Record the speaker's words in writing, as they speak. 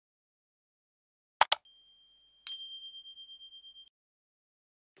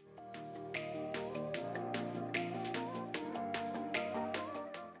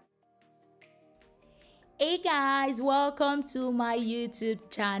Hey guys, welcome to my YouTube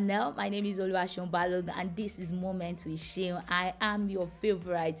channel. My name is Oluwaseun Balogun and this is Moments with Seun. I am your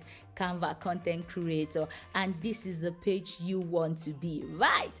favorite Canva content creator and this is the page you want to be,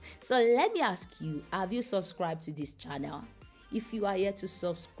 right? So let me ask you, have you subscribed to this channel? If you are here to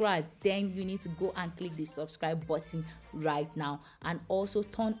subscribe, then you need to go and click the subscribe button right now and also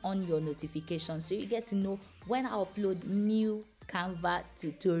turn on your notifications so you get to know when I upload new Canva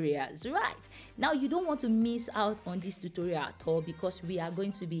tutorials. Right now, you don't want to miss out on this tutorial at all because we are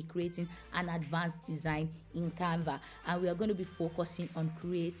going to be creating an advanced design in Canva and we are going to be focusing on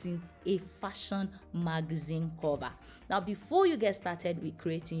creating a fashion magazine cover. Now, before you get started with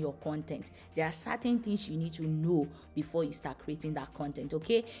creating your content, there are certain things you need to know before you start creating that content.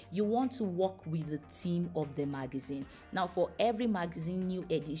 Okay, you want to work with the theme of the magazine. Now, for every magazine new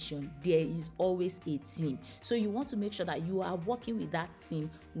edition, there is always a theme, so you want to make sure that you are working with that theme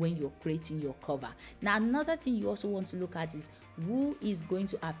when you're creating your cover. Now, another thing you also want to look at is who is going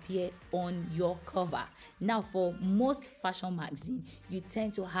to appear on your cover. Now, for most fashion magazine, you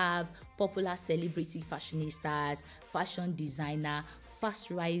tend to have popular celebrity fashionistas, fashion designer,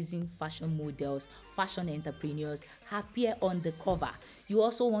 fast rising fashion models, fashion entrepreneurs appear on the cover. You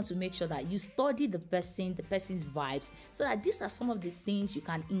also want to make sure that you study the person's vibes, so that these are some of the things you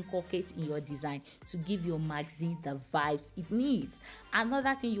can inculcate in your design to give your magazine the vibes it needs.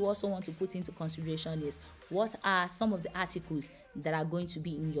 Another thing you also want to put into consideration is what are some of the articles that are going to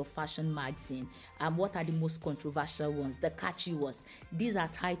be in your fashion magazine, and what are the most controversial ones, the catchy ones. These are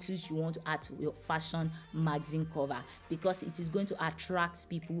titles you want to add to your fashion magazine cover because it is going to attract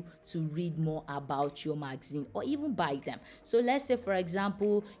people to read more about your magazine or even buy them. So let's say, for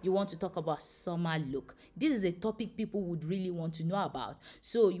example, you want to talk about summer look. This is a topic people would really want to know about.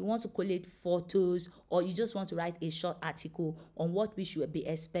 So you want to collate photos, or you just want to write a short article on what we should be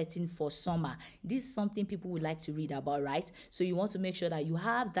expecting for summer. This is something people would like to read about, right? So you want to make sure that you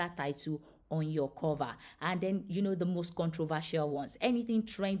have that title on your cover. And then, you know, the most controversial ones, anything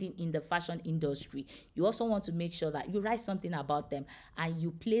trending in the fashion industry, you also want to make sure that you write something about them and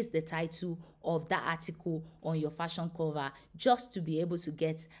you place the title of that article on your fashion cover, just to be able to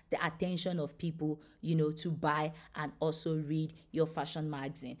get the attention of people, you know, to buy and also read your fashion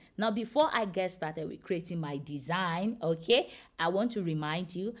magazine. Now, before I get started with creating my design, okay, I want to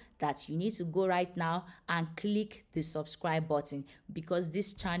remind you that you need to go right now and click the subscribe button, because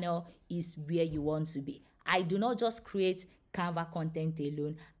this channel is where you want to be. I do not just create Canva content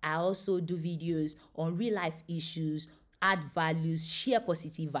alone. I also do videos on real life issues, add values, share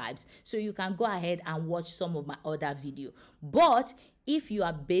positive vibes. So you can go ahead and watch some of my other videos. But if you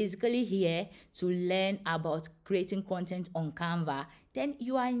are basically here to learn about creating content on Canva, then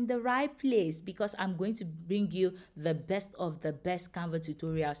you are in the right place, because I'm going to bring you the best of the best Canva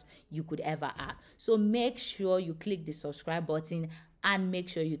tutorials you could ever have. So make sure you click the subscribe button and make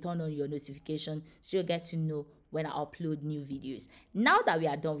sure you turn on your notification so you get to know when I upload new videos. Now that we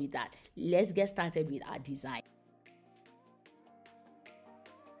are done with that, let's get started with our design.